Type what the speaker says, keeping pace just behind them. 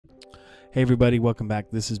Hey everybody, welcome back.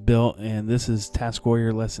 This is Bill and this is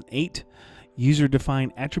Taskwarrior Lesson 8,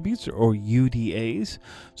 User-Defined Attributes or UDAs.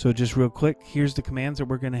 So just real quick, here's the commands that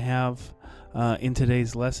we're going to have in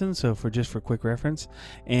today's lesson. So for quick reference,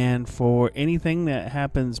 and for anything that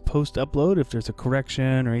happens post-upload, if there's a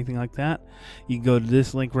correction or anything like that, you can go to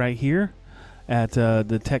this link right here at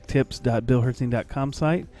the techtips.billhertzing.com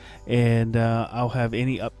site, and I'll have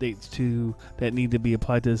any updates that need to be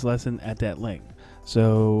applied to this lesson at that link.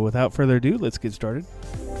 So without further ado, let's get started.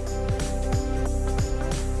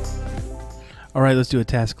 All right, let's do a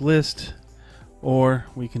task list, or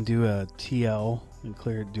we can do a TL and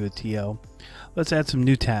do a TL. Let's add some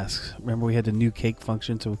new tasks. Remember we had the new cake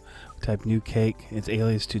function, so type new cake, it's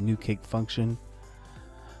alias to new cake function.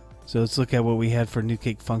 So let's look at what we had for new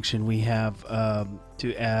cake function. We have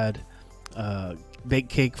to add bake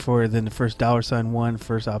cake for then the first $1.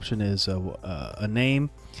 First option is a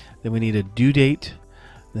name. Then we need a due date.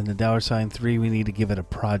 Then the $3, we need to give it a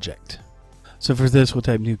project. So for this, we'll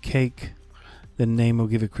type new cake. Then name, we'll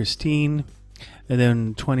give it Christine. And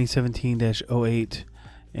then 2017-08.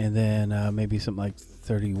 And then maybe something like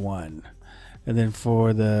 31. And then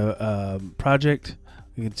for the project,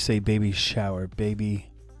 we could say baby shower. Baby-shower.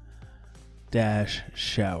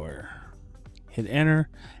 Hit enter.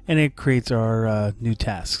 And it creates our new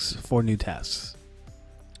tasks, 4 new tasks.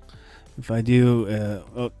 If I do,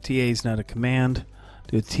 TA is not a command,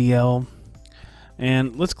 do a TL.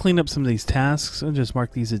 And let's clean up some of these tasks. I'll just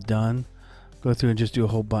mark these as done. Go through and just do a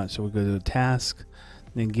whole bunch. So we'll go to a task,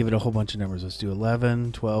 then give it a whole bunch of numbers. Let's do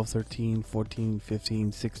 11, 12, 13, 14,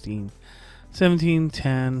 15, 16, 17,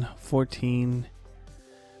 10, 14.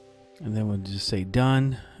 And then we'll just say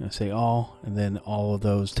done, and say all, and then all of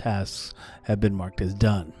those tasks have been marked as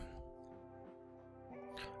done.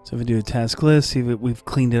 So if we do a task list, see if we've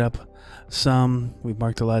cleaned it up some. We've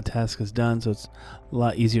marked a lot of tasks as done, so it's a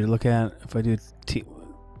lot easier to look at. If I do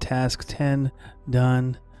task 10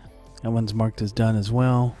 done, that one's marked as done as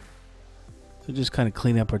well. So just kind of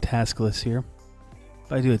clean up our task list here.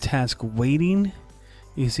 If I do a task waiting,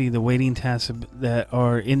 you see the waiting tasks that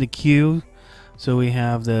are in the queue. So we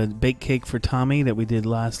have the bake cake for Tommy that we did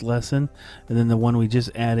last lesson, and then the one we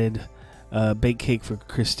just added, bake cake for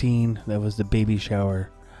Christine, that was the baby shower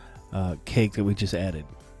cake that we just added.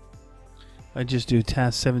 I just do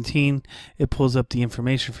task 17, it pulls up the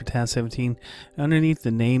information for task 17. Underneath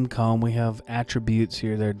the name column, we have attributes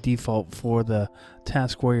here that are default for the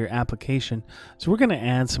Taskwarrior application. So we're going to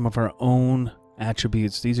add some of our own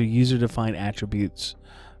attributes. These are user-defined attributes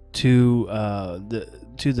to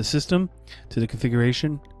the system, to the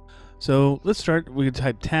configuration. So let's start. We can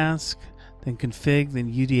type task, then config,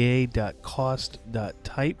 then uda.cost.type,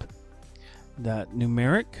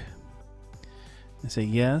 .numeric, and say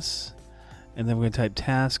yes. And then we're going to type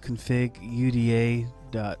task config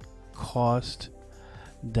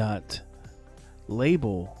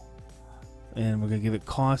uda.cost.label, and we're going to give it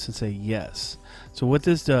cost and say yes. So what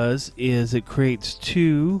this does is it creates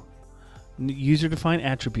 2 user-defined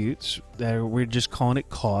attributes that we're just calling it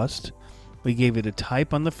cost. We gave it a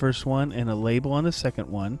type on the first one and a label on the second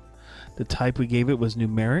one. The type we gave it was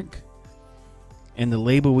numeric, and the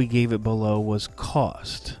label we gave it below was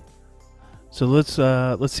cost. So let's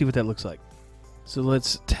see what that looks like. So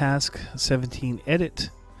let's task 17 edit,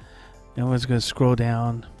 and we're just going to scroll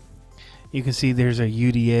down. You can see there's a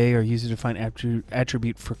UDA or user-defined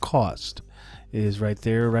attribute for cost. It is right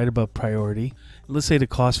there, right above priority. Let's say the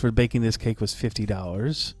cost for baking this cake was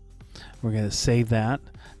 $50. We're going to save that.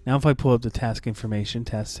 Now if I pull up the task information,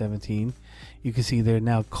 task 17, you can see there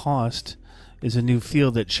now cost is a new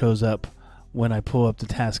field that shows up when I pull up the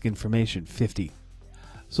task information, 50.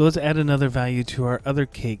 So let's add another value to our other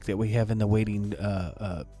cake that we have in the waiting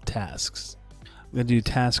tasks. We're going to do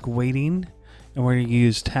task waiting, and we're going to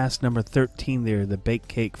use task number 13 there, the bake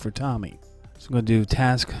cake for Tommy. So I'm going to do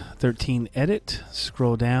task 13 edit,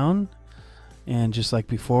 scroll down, and just like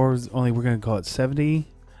before, only we're going to call it 70,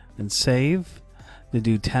 and save. Then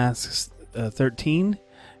do task 13,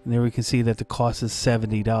 and there we can see that the cost is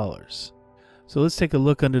 $70. So let's take a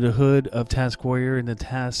look under the hood of Taskwarrior in the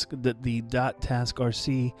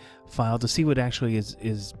 .task.rc file to see what actually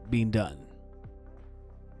is being done.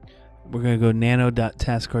 We're going to go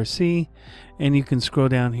nano.taskrc, and you can scroll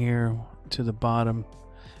down here to the bottom,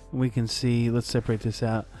 and we can see, let's separate this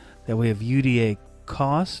out, that we have uda.cost.type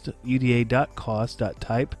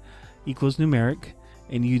equals numeric,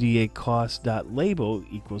 and uda.cost.label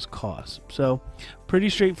equals cost. So pretty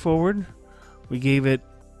straightforward. We gave it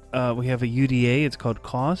we have a UDA, it's called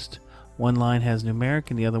cost. One line has numeric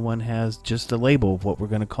and the other one has just the label of what we're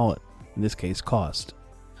going to call it. In this case, cost.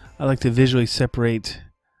 I like to visually separate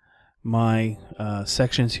my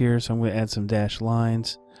sections here, so I'm going to add some dashed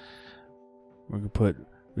lines. We're going to put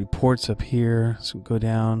reports up here, so go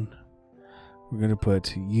down. We're going to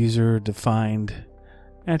put user-defined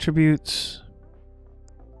attributes.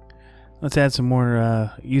 Let's add some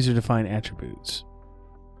more user-defined attributes.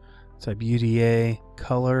 Type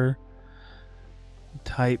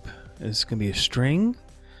uda.color.type is going to be a string,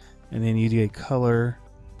 and then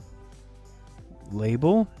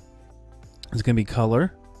uda.color.label is going to be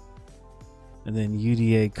color, and then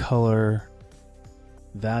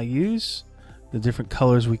uda.color.values, the different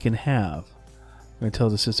colors we can have. We're going to tell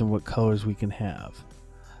the system what colors we can have.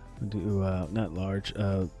 We'll do not large.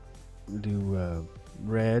 We'll do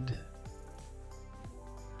red,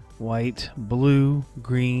 white, blue,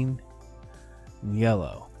 green, and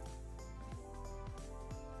yellow.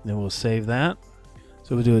 Then we'll save that.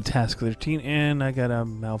 So we'll do a task 13, and I got a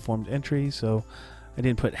malformed entry, so I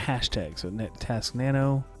didn't put hashtag. So task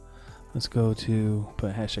nano. Let's go to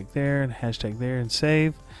put hashtag there and hashtag there and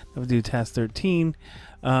save. Now we'll do task 13.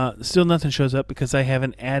 Still nothing shows up because I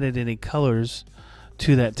haven't added any colors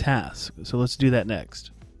to that task. So let's do that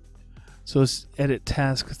next. So let's edit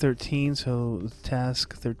task 13. So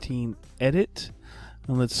task 13 edit.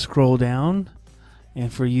 And let's scroll down.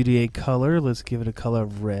 And for UDA color, let's give it a color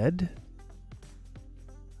of red.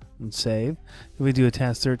 And save. If we do a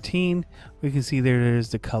task 13, we can see there's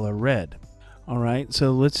the color red. Alright,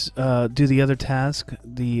 so let's do the other task,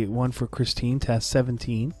 the one for Christine, task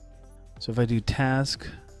 17. So if I do task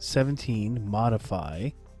 17,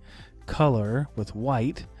 modify, color with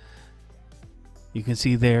white, you can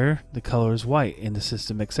see there the color is white and the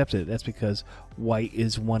system accepted it. That's because white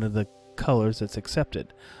is one of the colors that's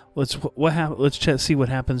accepted. Let's see what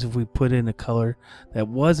happens if we put in a color that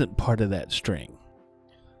wasn't part of that string.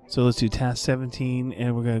 So let's do task 17,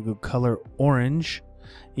 and we're going to go color orange.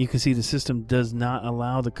 You can see the system does not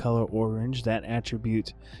allow the color orange. That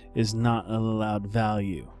attribute is not an allowed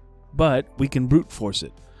value, but we can brute force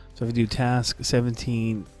it. So if we do task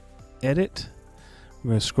 17 edit, we're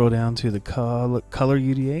going to scroll down to the color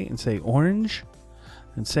UDA and say orange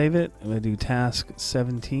and save it. I'm going to do task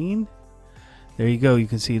 17. There you go. You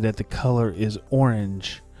can see that the color is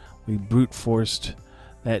orange. We brute forced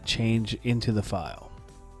that change into the file.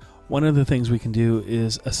 One of the things we can do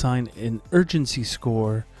is assign an urgency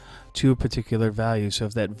score to a particular value. So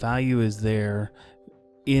if that value is there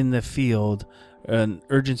in the field, an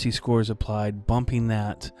urgency score is applied, bumping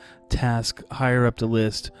that task higher up the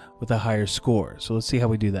list with a higher score. So let's see how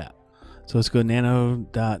we do that. So let's go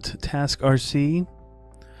nano.taskrc.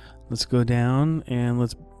 Let's go down and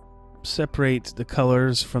let's separate the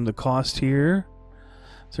colors from the here.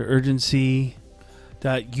 So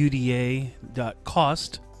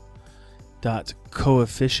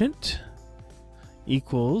urgency.uda.cost.coefficient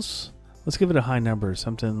equals, let's give it a high number,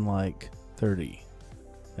 something like 30.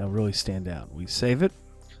 That'll really stand out. We save it.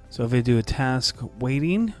 So if I do a task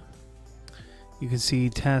waiting, you can see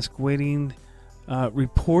task waiting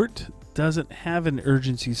report doesn't have an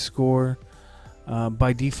urgency score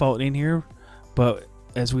by default in here, but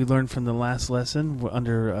as we learned from the last lesson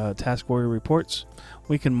under Taskwarrior reports,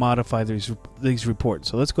 we can modify these reports.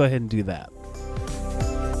 So let's go ahead and do that.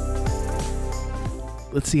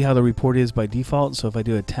 Let's see how the report is by default. So if I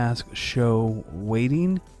do a task show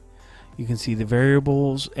waiting, you can see the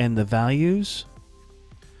variables and the values.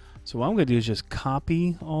 So what I'm going to do is just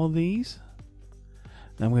copy all these.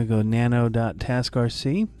 And I'm going to go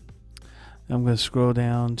nano.taskrc. I'm going to scroll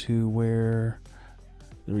down to where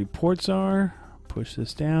the reports are. Push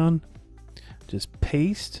this down. Just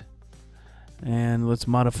paste. And let's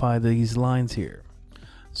modify these lines here.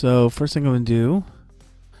 So first thing I'm going to do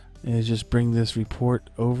is just bring this report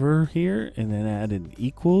over here and then add an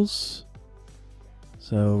equals.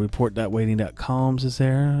 So report.waiting.columns is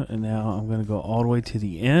there, and now I'm going to go all the way to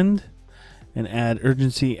the end and add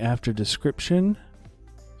urgency after description.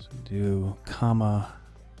 So do comma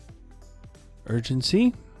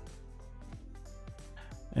urgency,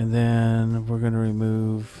 and then we're going to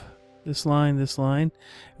remove this line, and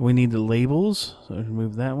we need the labels. So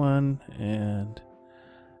remove that one and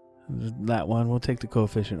that one. We'll take the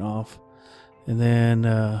coefficient off, and then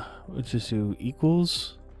we'll just do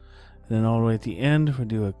equals. And then all the way at the end, we'll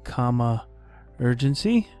do a comma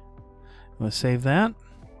urgency. I'm going to save that.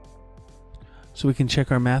 So we can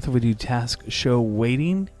check our math if we do task show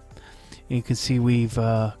waiting. And you can see we've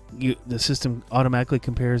the system automatically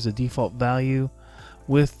compares the default value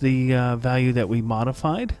with the value that we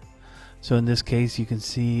modified. So in this case, you can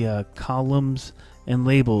see columns and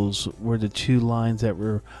labels were the two lines that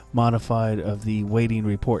were modified of the waiting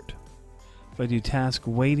report. If I do task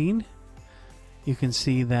waiting, you can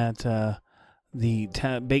see that the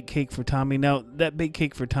bake cake for Tommy. Now, that bake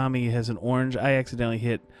cake for Tommy has an orange. I accidentally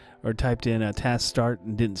hit or typed in a task start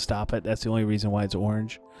and didn't stop it. That's the only reason why it's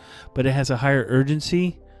orange. But it has a higher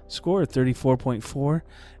urgency score, 34.4,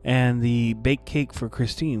 and the bake cake for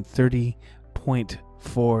Christine,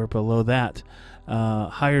 30.4 below that.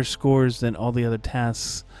 Higher scores than all the other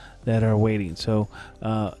tasks that are waiting. So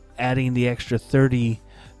adding the extra 30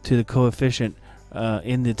 to the coefficient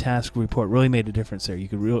in the task report really made a difference there. You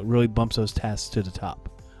could really bump those tasks to the top.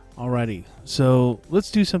 Alrighty, so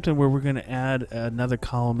let's do something where we're going to add another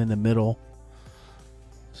column in the middle.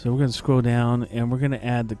 So we're going to scroll down and we're going to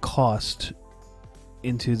add the cost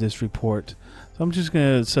into this report. So I'm just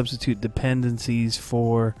going to substitute dependencies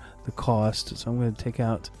for the cost. So I'm going to take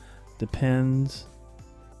out depends,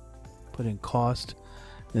 put in cost.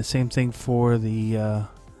 And the same thing for the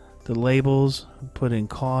labels, put in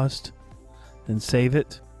cost, and save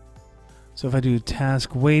it. So if I do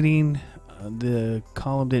task waiting, the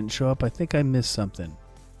column didn't show up. I think I missed something.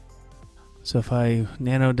 So if I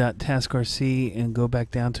nano.taskrc and go back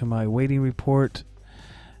down to my waiting report,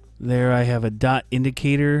 there I have a dot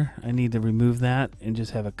indicator. I need to remove that and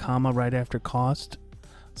just have a comma right after cost.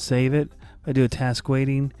 Save it. If I do a task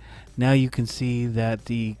waiting, now you can see that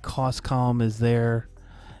the cost column is there,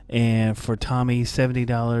 and for Tommy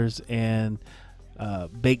 $70, and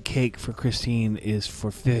bake cake for Christine is for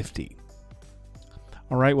 $50.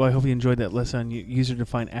 Alright, well, I hope you enjoyed that lesson on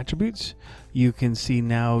user-defined attributes. You can see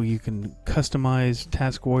now you can customize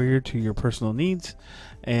Taskwarrior to your personal needs,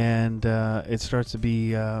 and it starts to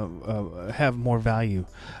be have more value.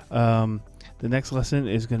 The next lesson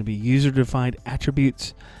is going to be user-defined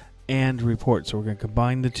attributes and reports. So we're going to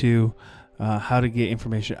combine the two, how to get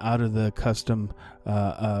information out of the custom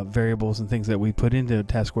variables and things that we put into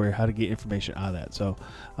Taskwarrior, how to get information out of that. So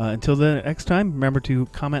until the next time, remember to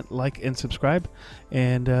comment, like, and subscribe,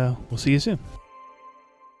 and we'll see you soon.